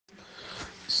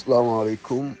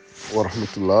Assalamualaikum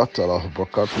warahmatullahi taala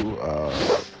wabarakatuh.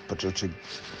 Patriotic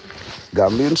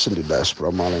Gambians in the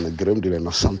diaspora maa leen a gërëm di leen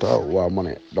a sant waa ma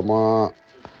ne dama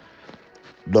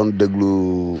doon déglu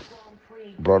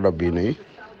broda bii nii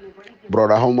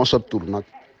broda xaw ma sa tur nag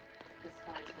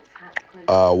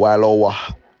waaye loo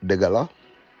wax dëgg la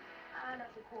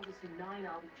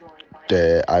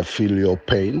te I feel your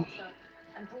pain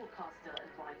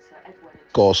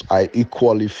because I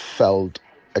equally felt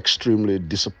extremely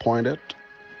disappointed.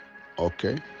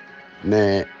 Okay,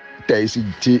 ne tey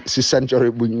si century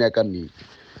buñ nekk nii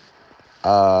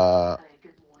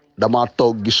dama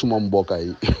toog gis suma mbokk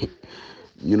yi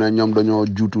ñu ne ñoom dañoo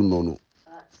juutu noonu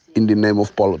in the name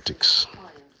of politics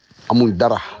amuñ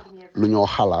dara lu ñoo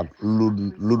xalaat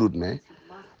lu dut ne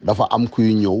dafa am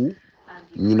kuy ñëw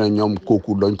ñu ne ñoom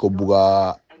kooku dañ ko bugg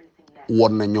a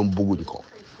won ne ñoom bugguñ ko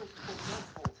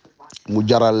mu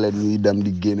jaral leen ñuy dem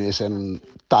di génnee seen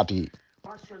taat yi.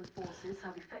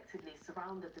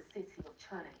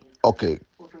 ok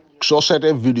soo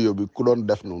seetee vidéo bi ku doon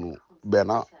def noonu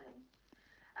benn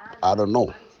I don't know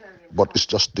but it's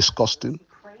just disgusting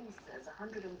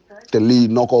te lii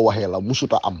noo ko waxee la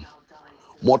musuta am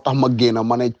moo tax ma génn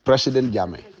ma ne président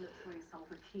Jammeh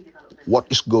what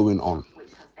is going on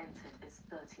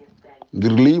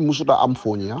ngir lii musuta am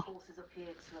fooñi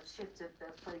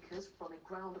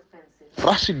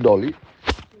raxi dooli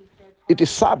it is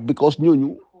sad because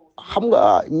ñooñu xam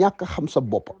nga ñàkk xam sa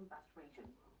bopp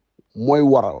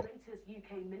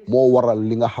moo waral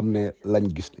li nga xam ne lañ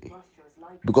gis ni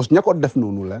because ña ko def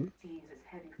noonu leen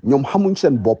ñoom xamuñ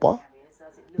seen boppa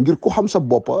ngir ku xam sa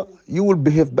boppa you will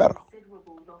behave better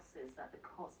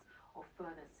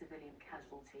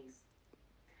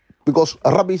because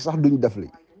rab yi sax duñ def li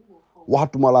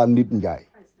waxatuma laa nit njaay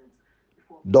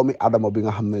doomi adama bi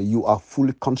nga xam ne you are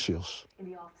fully conscious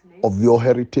of your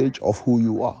heritage of who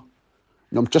you are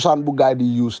ñoom cosaan bu gaay di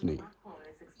use ni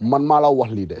man maa la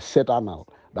wax lii de seetaanal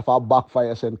dafa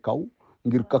backfire seen kaw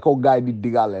ngir ka ko gaay di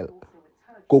digaaleel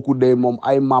kooku de moom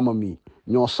ay maama mi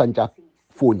ñoo sancaat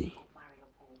fooñi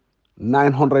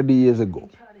 900 years ago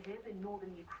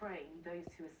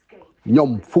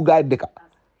ñoom fu gaay dëkka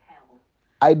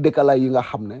ay dëkka la yi nga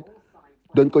xam ne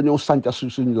dañ ko ñëw sanca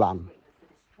suñ laan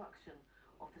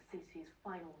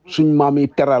suñ maam yi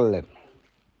teral leen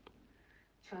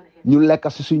ñu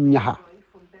lekk si suñ ñaxa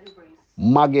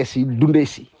màggee si dundee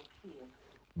si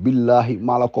billahi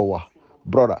maa la ko wax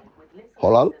broda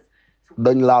xoolal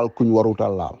dañ laal kuñ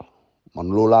warutal laal man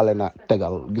loolu laa leen a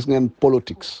tegal gis ngeen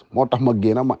politics moo tax ma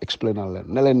génn ma explainal leen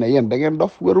ne leen ne yéen da ngeen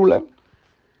dof wéru leen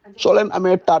soo leen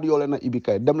amee taat yoo leen a ibi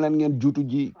kay dem leen ngeen juutu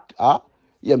ji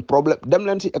yéen problème dem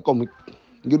leen si économique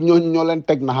ngir ñooñu ñoo leen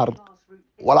teg naxar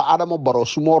wala Adama Barrow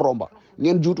su moo romba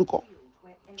ngeen juutu ko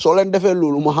soo leen defee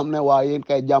loolu ma xam ne waa yéen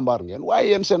kay jàmbaar ngeen waaye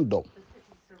yéen seen doom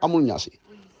Amul Nyassi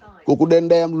kooku de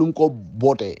ndeyam lu mu ko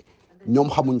bootee ñoom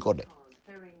xamuñ ko de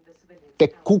te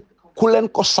ku leen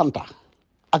ko santa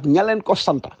ak ña leen ko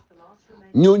santa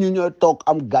ñooñu ñooy toog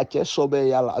am gàcce soobee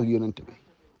yàlla ak yonent bi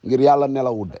ngir yàlla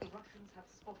nelawut de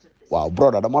waaw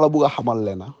broda dama la bëgg a xamal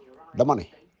leena dama ne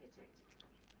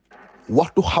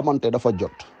waxtu xamante dafa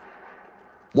jot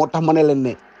moo tax ma ne leen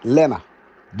ne leena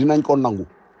dinañ ko nangu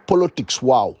politics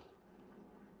waaw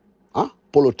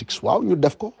politics waaw ñu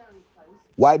def ko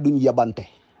waaye duñ yabante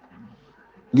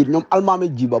ngir ñoom almaame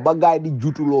jiba ba gaay di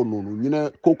juutuloo noonu ñu ne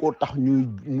kookoo tax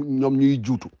ñoom ñuy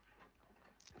juutu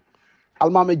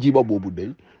almaame jiba boobu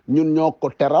de ñun ñoo ko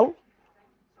teral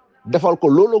defal ko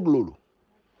loolu ak loolu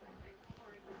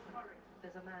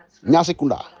Nyassi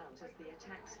Kunda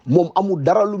moom amul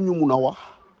dara lu ñu mun a wax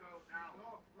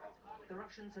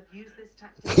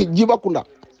jiba Kunda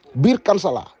biir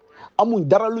kansala amuñ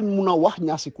dara luñ mun a wax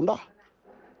Nyassi Kunda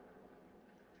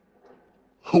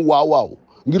waaw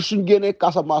ngir suñ génnee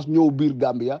Casamance ñëw biir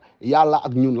Gambia yàlla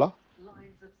ak ñun la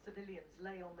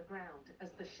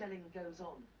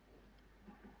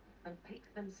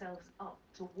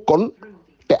kon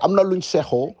te am na luñ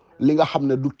seexoo li nga xam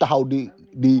ne du taxaw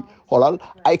di xoolal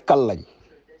ay kal lañ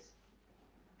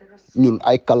ñun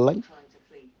ay kal lañ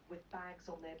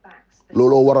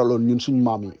looloo waraloon ñun suñ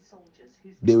maam yi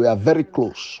they were very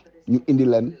close ñu indi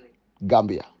leen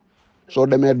Gambia soo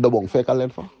demee Dobong fekkal leen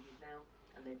fa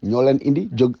ñoo leen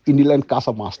indi leen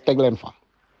Casamance teg leen fa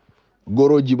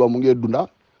góoroo jiba mu ngi dunda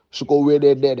su ko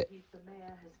weedee deede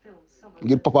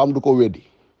ngir papaam du ko weddi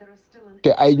te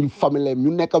ay famille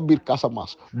ñu nekk biir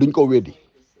Casamance duñ ko weddi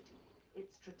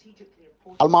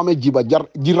almaame jiba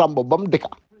ji ramba bam dëkka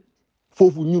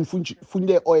foofu ñun fuñ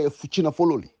dee ooyee fuccina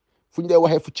fololi fuñ dee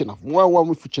waxee fuccina mooy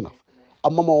wamu fuccina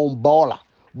am mama moom bawola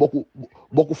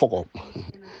bokku fokoom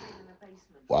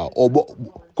waaw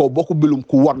ko bokku bilum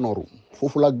ku warnoru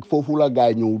foofu la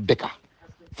gaay ñëw dëkka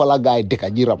fa la gaay dëkka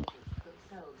jiram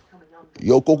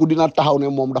yow kooku dina taxaw ne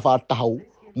moom dafa taxaw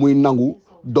muy nangu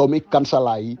doomi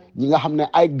kansala yi ñi nga xam ne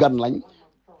ay gan lañ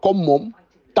comme moom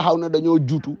taxaw ne dañoo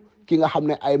juutu ki nga xam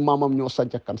ne ay maamam ñoo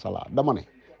sanca kansala dama ne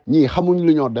ñii xamuñ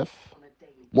lu ñoo def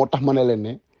moo tax ma ne leen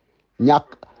ne ñàkk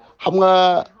xam nga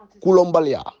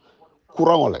kulombalia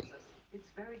courant lañ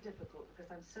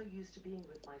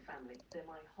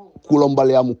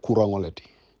kulombalia mu courant leti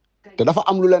te dafa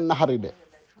am lu leen naxari de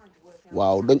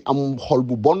waaw dañ am xol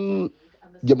bu bon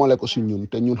jëmale ko si ñun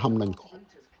te ñun xam nañ ko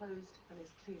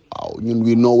waaw ñun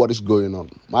we know what is going on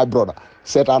my brother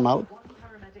seetaanal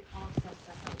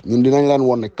ñun dinañ leen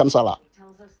won ne kansala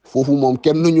foofu moom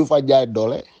kenn ñu fa jaay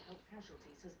doole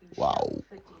waaw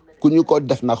ku ñu ko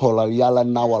def na xoolal yàlla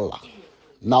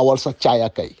naawal sa caaya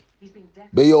kay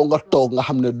ba yow nga toog nga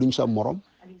xam ne duñ sa morom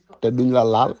te duñ la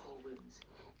laal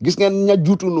gis ngeen ña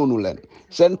juutu noonu leen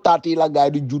seen taat yi la gaay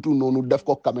di juutu noonu def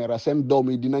ko caméra seen doom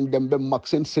yi dinañ dem ba mag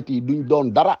seen sët yi duñ doon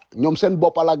dara ñoom seen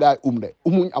boppa la gaay de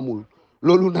umuñ amul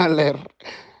loolu na leer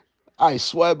ay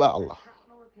swear by Allah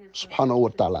subhanahu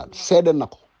wa taala seede na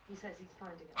ko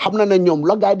xam na ne ñoom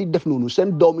la gaay di def noonu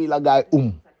seen doom yi la gaay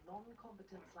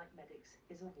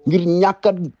ngir ñàkk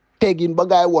a teggin ba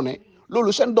gaay wone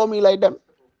loolu seen doom yi lay dem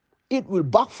it will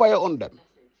backfire on them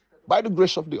by the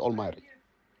grace of the Almighty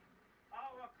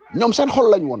ñoom seen xol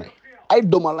lañ wone ay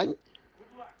doma lañ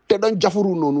te dañ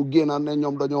jafuru noonu génna ne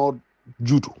ñoom dañoo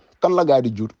juutu kan la gaay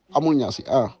di juutu Amul Nyassi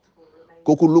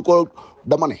kooku lu ko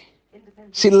dama ne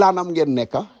si laanam ngeen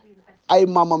nekka ay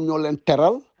maamam ñoo leen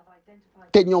teral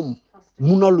te ñoom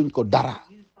munaluñ ko dara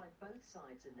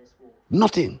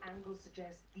nothing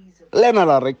leena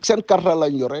la rek seen karta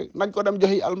lañ yore nañ ko dem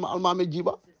joxi almaame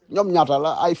jiba ñoom ñaata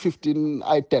la ay 15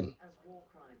 ay 10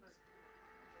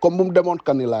 comme bu mu demoon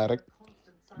kanilaay rek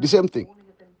the same thing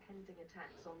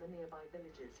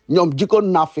ñoom jikkoon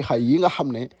naa fi xay yi nga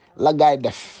xam ne la gaay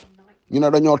def ñu ne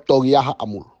dañoo toog yaaxa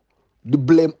amul di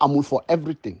blame amul for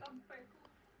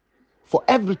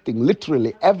everything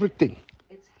literally everything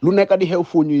lu nekk di xew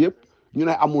foo ñu yëpp ñu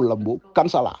ne amul la mbo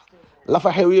kansala la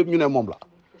fa xew yëpp ñu ne moom la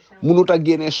munut a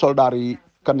génnee soldaar yi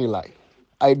kanilaay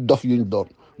ay dof yuñ doon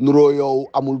nuroo yow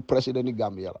amul président yi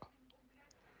Gambia la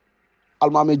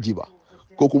almaame jiba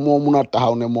kooku moo mun a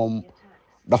taxaw ne moom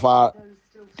dafa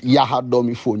yaaxa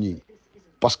doomi foo ñi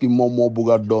parce que moom moo bugg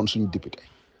a doon suñ député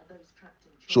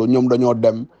so ñoom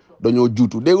dañoo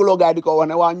juutu dégguloo gaay di ko wax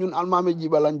ne waa ñun almaame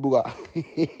jiba lañ bugga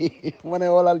ma ne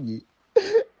walal ji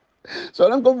soo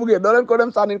leen ko buggee doo leen ko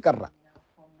dem sànnil karta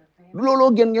du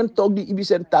looloo gën ngeen toog di ibi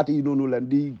seen taat yi noonu leen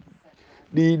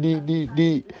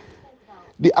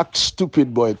di act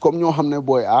stupid boy comme ñoo xam ne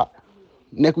boy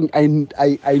nekkuñ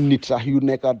ay nit sax yu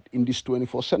nekkat in this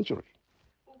 24th century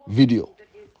vidéo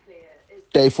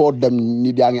tey foo dem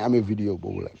nit yaa ngi amee vidéo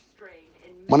boobu leen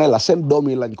ma ne la seen doom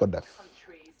yi lañ ko def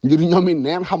ngir ñoom it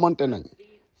neen xamante nañ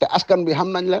te askan bi xam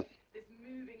nañ leen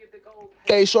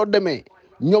tey soo demee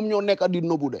ñoom ñoo nekk di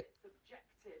nobu de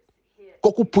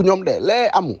kooku pu ñoom de lee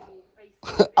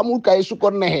amul kay su ko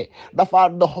neexee dafa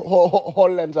dox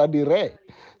xool leen sax di ree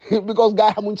because gars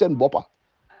yi xamuñ seen boppa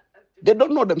they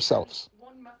don't know themselves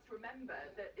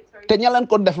te ña leen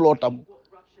ko def loo tam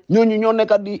ñooñu ñoo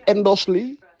nekk di endorse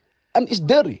lii and it's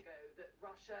dirty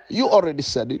you already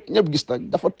said it ñëpp gis nañ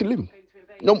dafa tilim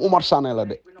ñoom Umar Sané la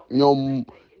de ñoom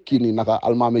kii nii naka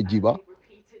almaame jiba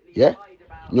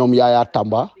ñoom Yaya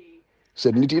Tamba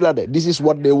seen nit yi la de this is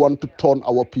what they want to turn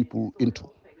our people into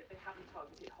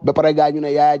ba pare gaay ñu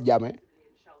ne Yaya Jammeh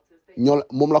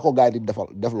moom la ko gaay di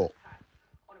defloo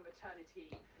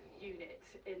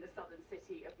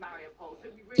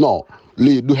non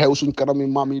lii du xew suñ kanami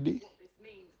maam yi di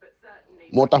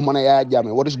moo tax ma ne Yaya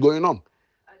Jammeh what is going on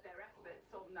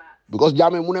because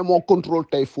Jammeh mu ne moo contrôle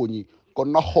tey foo ñi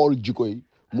kon na xool jikko yi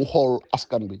mu xool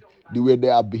askan bi the way they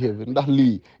are behaving ndax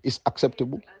lii is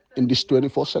acceptable in this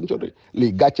 24th century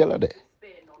lii gàcce la de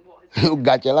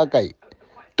gàcce la kay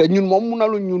te ñun moom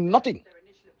munaluñ ñun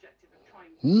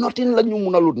nothing la ñu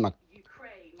munalut nag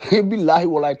billahi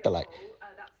walaay talaay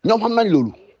ñoom xam nañ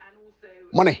loolu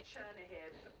ma ne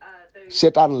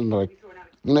seetaan la rek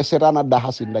ñu ne seetaan a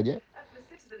daxa si ndaje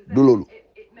du loolu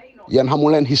yéen xamu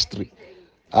leen history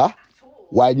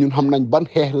waaye ñun xam nañ ban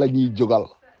xeex la ñuy jógal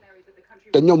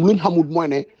te ñoom luñ xamut mooy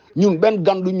ne ñun benn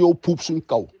gan du ñëw puub suñ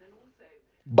kaw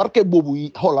barke boobu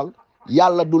yi xoolal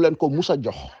yàlla du leen ko musa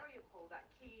jox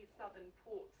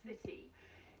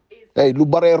tey lu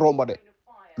baree romba de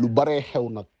lu baree xew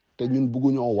nag te ñun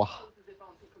bugguñoo wax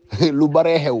lu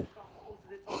baree xew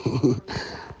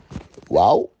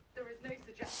waaw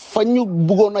fa ñu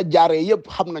buggoon a jaaree yëpp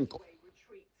xam nañ ko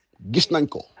gis nañ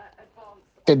ko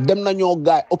te dem nañoo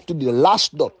gaay up to the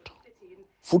last dot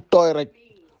fu tooy rek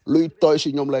luy tooy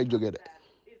si ñoom lay jóge de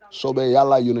soobee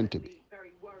yàlla yonente bi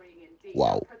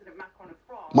waaw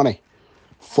ma ne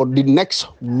for the next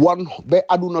one ba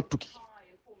aduna tukki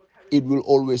it will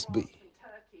always be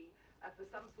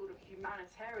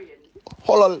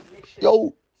xoolal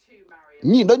yow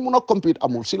ñii dañ mun a compete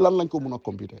amul si lan lañ ko mun a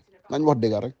compete nañ wax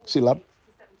dëgg rek si lan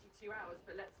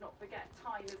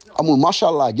amul macha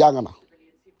allah jàng na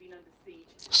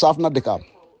saaf na dëkkaam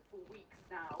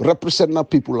represent na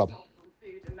people am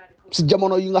si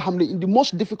jamono yi nga xam ne in the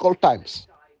most difficult times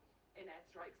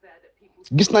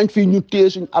gis nañ fii ñu téye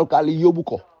suñ alkaali yóbbu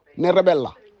ko ne rebelle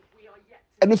la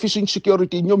enu fi suñ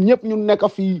sécurité ñoom ñëpp ñu nekk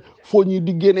fii foo ñi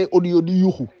di génne audio di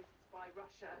yuuxu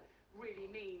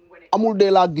amul de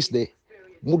laa gis de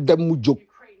mu dem mu jóg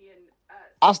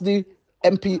as the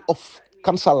MP of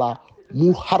Kansala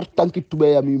mu xar tànki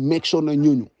tubéyam yi make sure ne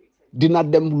ñooñu dina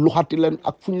dem luxati leen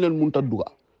ak fu ñu leen munta duga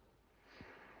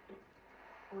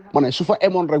ma ne su fa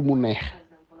emoon rek mu neex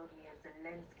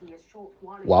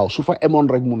waaw su fa emoon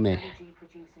rek mu neex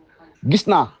gis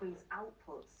naa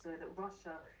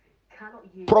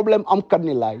problème am kat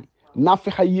ni laay naa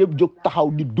fexe yëpp jóg taxaw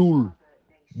di duul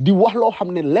di wax loo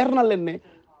xam ne leer na leen ne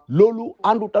loolu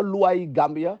àndutal luwaayi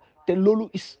Gambia te loolu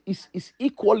is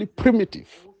equally primitive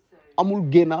amul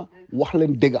génna wax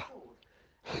leen dëgga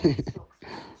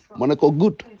ma ne ko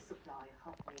good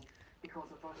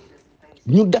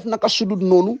ñu def naka sudut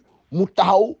noonu mu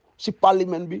taxaw si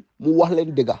parlement bi mu wax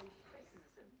leen dëgga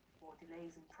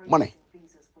ma ne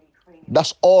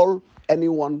that's all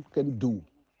anyone can do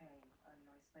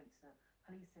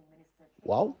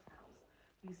waaw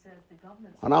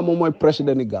xanaa moom mooy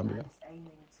président ni Gambia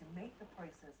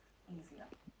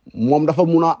moom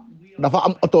dafa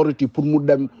am autorité pour mu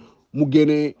dem mu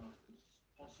génnee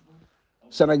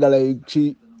sénégalais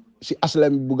yi si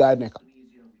aslem bu gaay nekk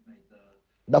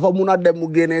dafa mun a dem mu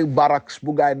génnee barracks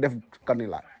bu gaay def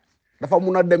kanila dafa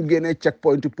mun a dem génnee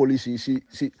checkpoint police yi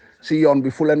si yoon bi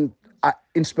fu leen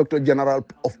inspector general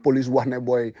of police wax ne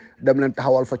booy dem leen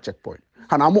taxawal fa checkpoint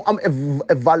xanaa mu am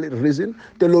a valid reason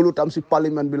te loolu tam si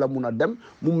parliament bi la mun a dem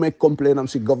mu make complaint am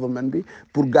si government bi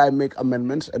pour gaay make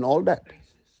amendments and all that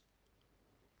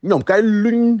ñoom kay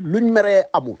luñ meree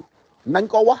amul nañ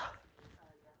ko wax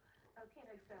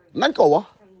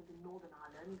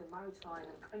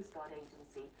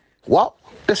waaw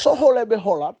te soo xoolee ba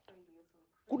xoolaat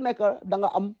ku nekk da nga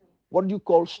am what you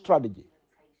call strategy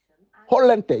xool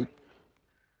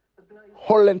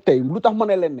leen tey lu tax ma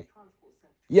ne leen ne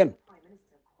yéen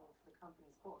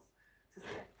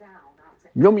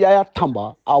ñoom Yaya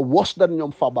Tamba are worse than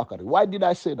ñoom Fabakary. Why did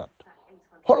I say that?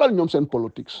 xoolal ñoom seen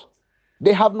politics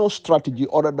they have no strategy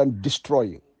other than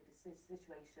destroying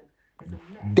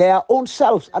their own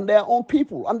selves and their own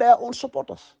people and their own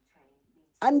supporters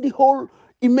and the whole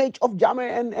image of Jammeh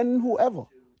and whoever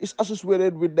is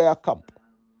associated with their camp.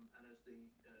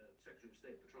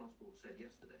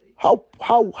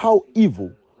 How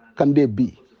evil can they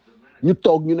be? ñu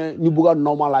toog ñu ne ñu bugg a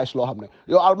normalize loo xam ne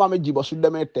yow Almami Jiba su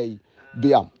demee tey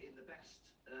bi am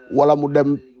wala mu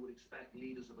dem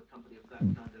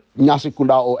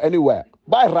Nyassikunda or anywhere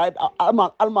by right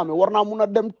Almami war naa mun a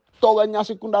dem tooga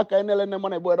Nyassikunda kay ne leen ne ma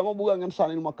ne booy dama bugg a ngeen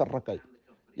sànnil ma karta kay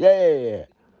yee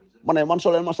ma ne man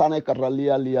soo leen ma sànnee karta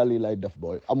lii lay def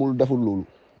booy amul deful loolu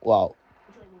waaw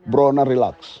bro na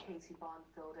relax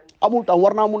amul tam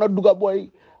war naa mun a duga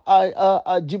booy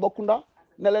Jibakunda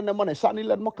ne leen ne ma ne sànni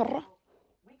leen ma karta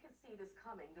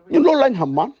ñun loolu lañ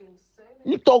xam man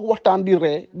ñu toog waxtaan di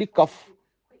ree di kaf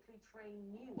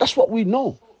that's what we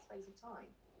know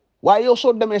waaye yow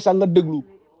soo demee sax nga déglu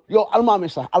yow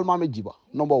Almami Jiba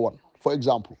number one for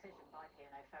example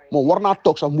moom war naa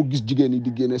toog sax mu gis jigéen ñi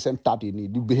di génne seen taat yi nii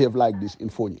di behave like this in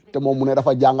foo ñi te moom mu ne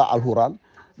dafa jàng alxuraan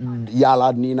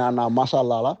yàlla nii naa masha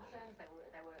Allah la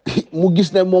mu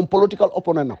gis ne moom political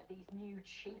opponent na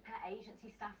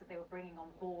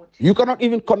you cannot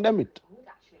even condemn it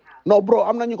no bro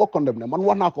am na ñu ko condemné man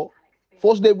wax naa ko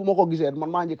first day bu ma ko gisee man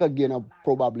maa njëkk a génn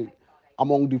probably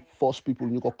among the first people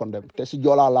ñu ko condemn te si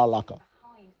joolaa laa laaka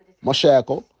ma share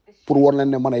ko pour war leen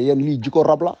ne ma ne yéen lii jiko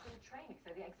rab la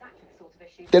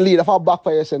te lii dafa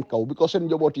backfire seen kaw because seen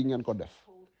njaboot yi ngeen ko def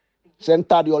seen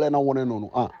taat yoo leen a wone noonu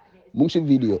mu ngi si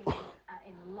vidéo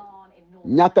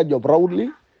ñàkk a job rawut lii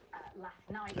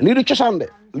du cosaan de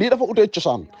lii dafa utee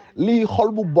cosaan lii xol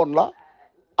bu bon la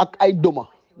ak ay doma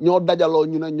ñoo dajaloo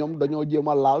ñu ne ñoom dañoo jéem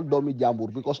a laal doomi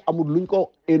jàmbur because amul luñ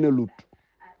ko éneelut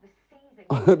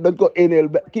dañ ko éneel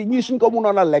ba kii ñii suñ ko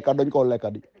mënoon a lekka dañ koo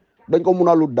lekka di dañ ko mun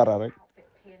a lut dara rek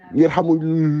ngir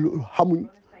xamuñ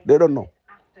they don't know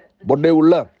but they will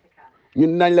learn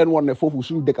ñun nañ leen won ne foofu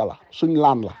suñ dëkka la suñ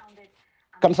laan la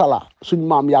kansala suñ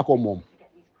maam yaa ko moom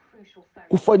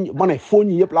ku fa ma ne foo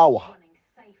ñi yëpp laa wax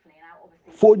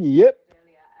foo ñi yëpp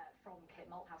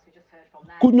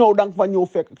ku ñëw danga fa ñëw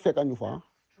fekkañu fa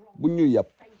buñ ñuy yëpp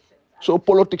so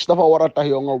politics dafa war a tax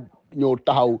yow nga ñëw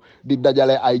taxaw di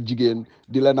dajale ay jigéen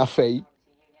di leen a fay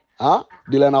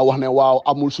di leen a wax ne waaw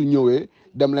amul su ñëwee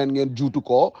dem leen ngeen juutu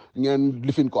ko ngeen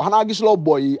lifin ko xanaa gis loo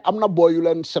boy yi am na boy yu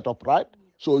leen set up right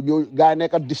so ñoo gars yi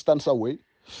nekk distance away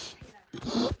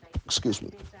excuse me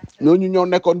ñooñu ñoo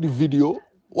nekkoon di vidéo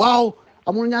waaw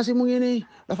Amul Nyassi mu ngi nii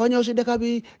dafa ñëw si dëkk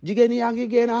bi jigéen yaa ngi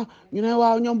génn ñu ne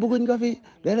waaw ñoom bëgguñ ko fi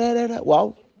déedéet waaw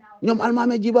ñoom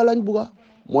almaame jiba lañ bugga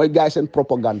mooy gars yi seen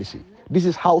propagande si this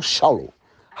is how shallow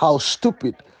how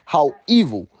stupid how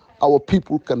evil our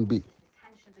people can be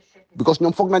because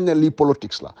ñoom foog nañ ne lii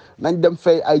politics la nañ dem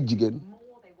fay ay jigéen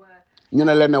ñu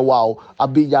ne leen ne waaw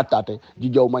abi jatate ji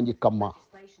jaw manji kamma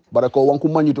bare ko wanku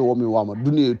mañito womi wama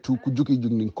duniye tu ku juki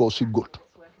jungni ko si got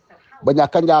banya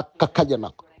kanja kakaje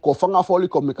nak ko fanga foli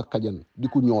ko mi kakajen di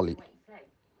ku ñoli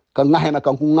ka ngahena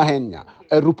kan ku ngahenya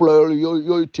e ruplo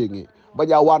yoy tengi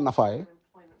banya wana fae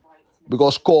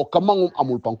because ko kamangum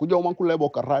amul pan ku jaw man ku lebo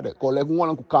karade ko le ku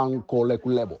ngolan ku kan ko le ku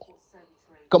lebo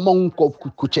kamangum ko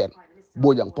ku chen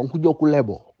bojang pan ku jaw ku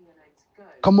lebo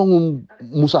kamangum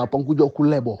musa pan ku jaw ku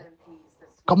lebo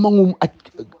kamangum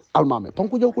almame pan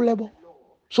ku jaw ku lebo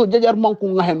so jajar manku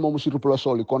ngahen momu si ruplo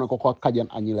soli kono ko kajen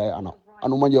anyila ana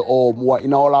anu manje o muwa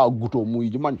ina wala guto muy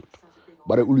ji manjut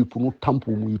bare uli punu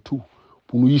tampu muy tu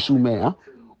punu yisu me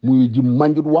muy ji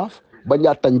manjut waf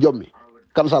banja tan jommi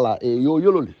kansala e yo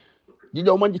yololi ji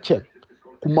jaw manji chen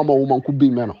ku mama wu man ku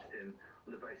bi meno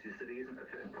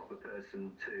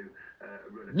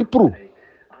di pru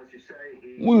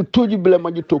muy toji bile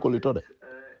manji tokoli to de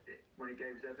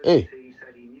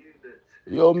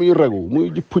yo mi regu muy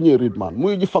ji puñe ritman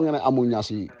muy ji fangane Amul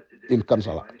Nyassi in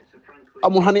kansala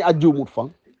amul hani ajjumut fang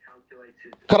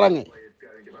karange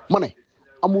mané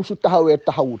amul su taxawé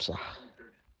taxawut sax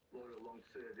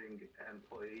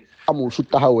amul su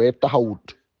taxawé taxawut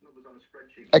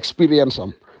experience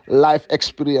am life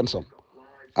experience am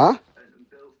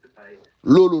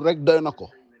lolu rek doy nako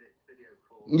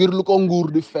ngir lu ko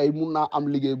nguur di fay mun na am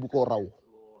liggéey bu ko raw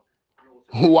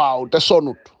waaw te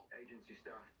sonut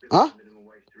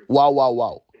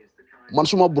waaw man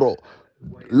suma bro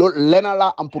loolu lena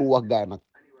la am pour wax gaay nak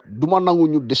duma nangu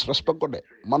ñu disrespect ko de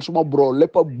man suma bro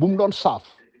lepp bu mu doon saaf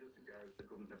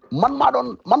man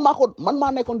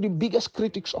ma nekkon di biggest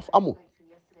critics of Amul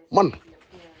man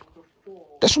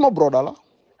te suma bro dala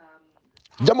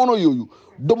jamono yoyu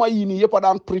duma yi ni yépp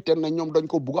daan pretend ne ñom dañ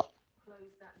ko buga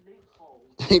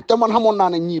te man xamone na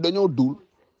ne ñi dañoo dul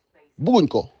buguñ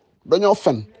ko dañoo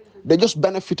fen they just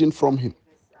benefiting from him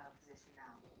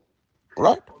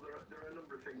right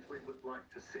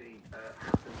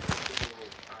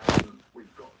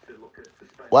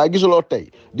waaye gisuloo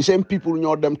tey the same people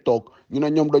ñoo dem toog ñu ne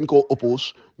ñoom dañ koo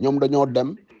oppose ñoom dañoo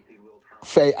dem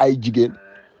fay ay jigéen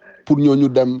pour ñooñu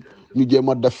dem ñu jéem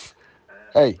a def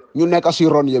ñu nekk si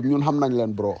ron yëpp ñun xam nañ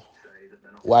leen bro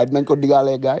waaye dinañ ko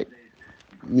digaalee gaay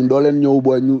ñun doo leen ñëw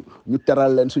booy ñu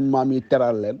teral leen suñ maam yi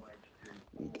teral leen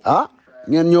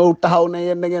ngeen ñëw taxaw ne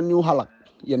yéen da ngeen ñu xalak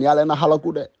yéen yaa leen a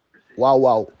xalaku de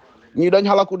waaw ñii dañ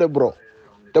xalaku de bro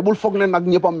te bul foog ne nag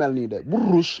ñëpp a mel nii de bul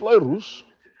ruus looy ruus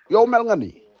yow mel nga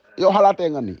nii yow xalaatee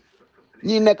nga nii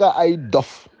ñii nekk ay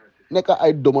dof nekk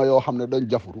ay doma yoo xam ne dañ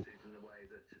jafuru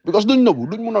because duñ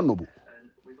mun a nëbu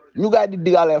ñu gaay di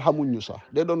digaaleel xamuñ ñu sax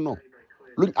they don't know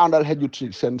luñ àndal xejut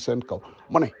si seen kaw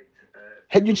ma ne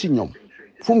xejuñ si ñoom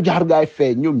fu mu jaar gaay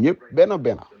fee ñoom ñëpp benn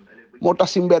moo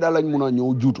tax si mbedda lañ mun a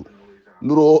ñëw juutu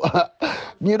nuroo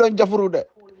ñii doon jafuru de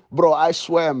bro I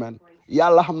swear man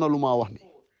yàlla xam na lu ma wax ni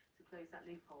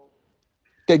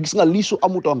te gis nga lii su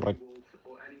amutoon rek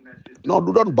non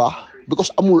du doon baax because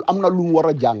Amul am na lu mu war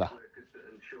a jànga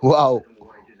waaw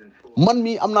man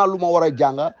mi am naa lu ma war a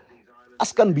jànga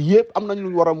askan bi yëpp am nañ lu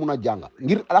ñu war a mun a jànga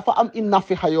ngir dafa am in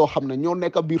nafixa yoo xam ne ñoo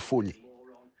nekk biir fooñi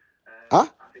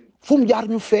fu mu jaar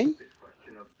ñu feeñ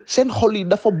seen xol yi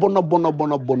dafa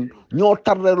bon ñoo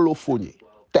tarreeloo fooñi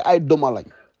te ay doma lañ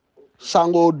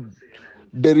sangoo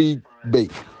deri béy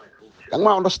da nga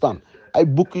ma understand ay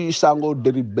bukki yu sangoo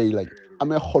deri béy lañ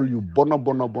amee xol yu bon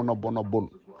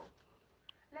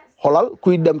xolal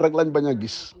kuy dem rek lañ bañ a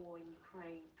gis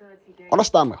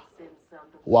understand nga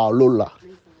waaw loolu la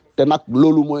te nag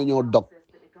loolu mooy ñoo dog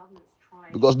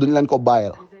because duñ leen ko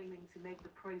bàyyil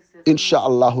insha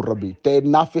allahu rabbi te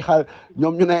naa fi xal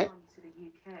ñoom ñu ne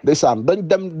ndeysaan dañ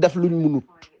dem def luñ munut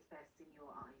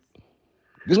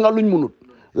gis nga luñ munut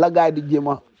la gaay di jéem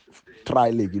a try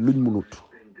léegi luñ munut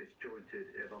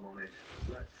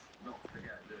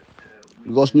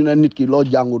because ñu ne nit ki loo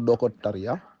jàngut doo ko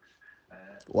tariya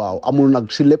waaw amul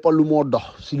nag si lépp lu moo dox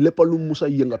si lépp lu musa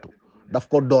yëngatu daf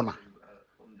ko doona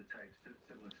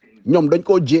ñoom dañ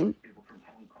koo jéem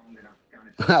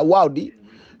waaw di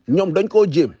ñoom dañ koo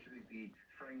jéem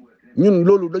ñun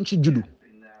loolu dañ si juddu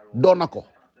doona ko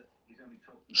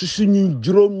su suñuy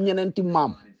juróom-ñeneenti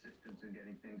maam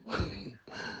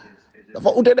dafa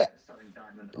ute de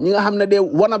ñi nga xam ne de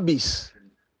wannabes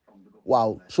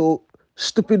waaw so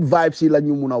stupid vibes yi la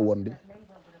ñu mun a woon di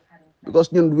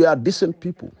because ñun we are decent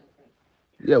people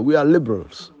yeah we are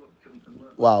liberals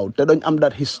waaw te dañ am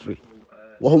that history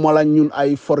waxuma la ñun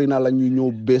ay foreigner la ñu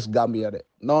ñëw base Gambia de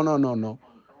non non non non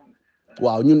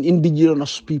waaw ñun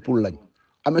indigenous people lañ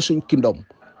amee suñ kingdom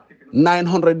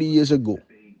 900 years ago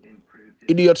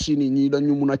idiots yi nii ñii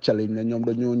dañu mun a challenge ne ñoom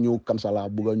dañoo ñëw kansala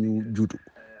bugg a ñu juutu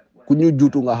ku ñu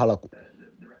juutu nga xalaku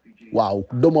waaw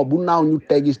doma bu naaw ñu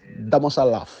teggi dama sa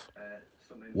laaf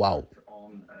waaw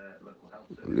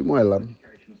li mooy lan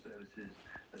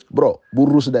bro bu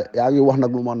ruus de yaa ngi wax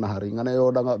nag lu ma naxari nga ne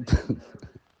yow da nga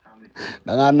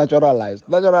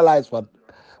naturalize fan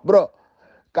bro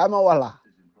kaay ma wax la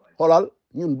xoolal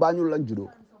ñun Banjul lañ juddoo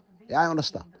yaa ngi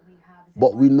understand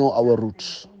but we know our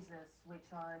roots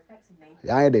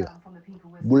yaa ngi dégg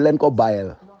bu leen ko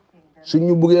bàyyeel suñ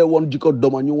ñu buggee woon jikko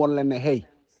doma ñu woon leen ne hey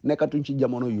nekkatuñ ci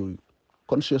jamono yooyu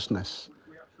consciousness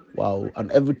waaw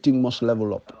and everything must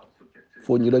level up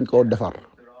foo ñi dañ koo defar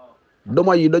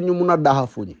doma yi dañu mun a daaxa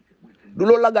foo ñi du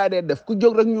loolu la gaay dee def ku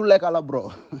jóg rek ñu lekka la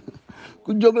bro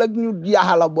ku jóg rek ñu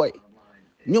yaaxa la boy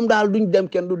ñoom daal duñ dem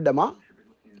kenn du dema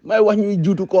may wax ñuy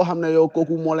juutu koo xam ne yow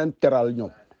kooku moo leen teral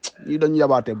ñoom ñii dañ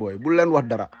yabaate boy bu leen wax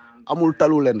dara amul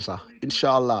talu leen sax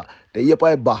incha allah te yëpp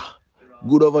ay baax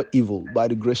good over evil by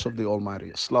the grace of the Almighty.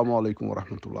 Assalamu alaikum wa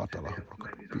rahmatullahi wa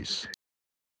barakatuh. Peace.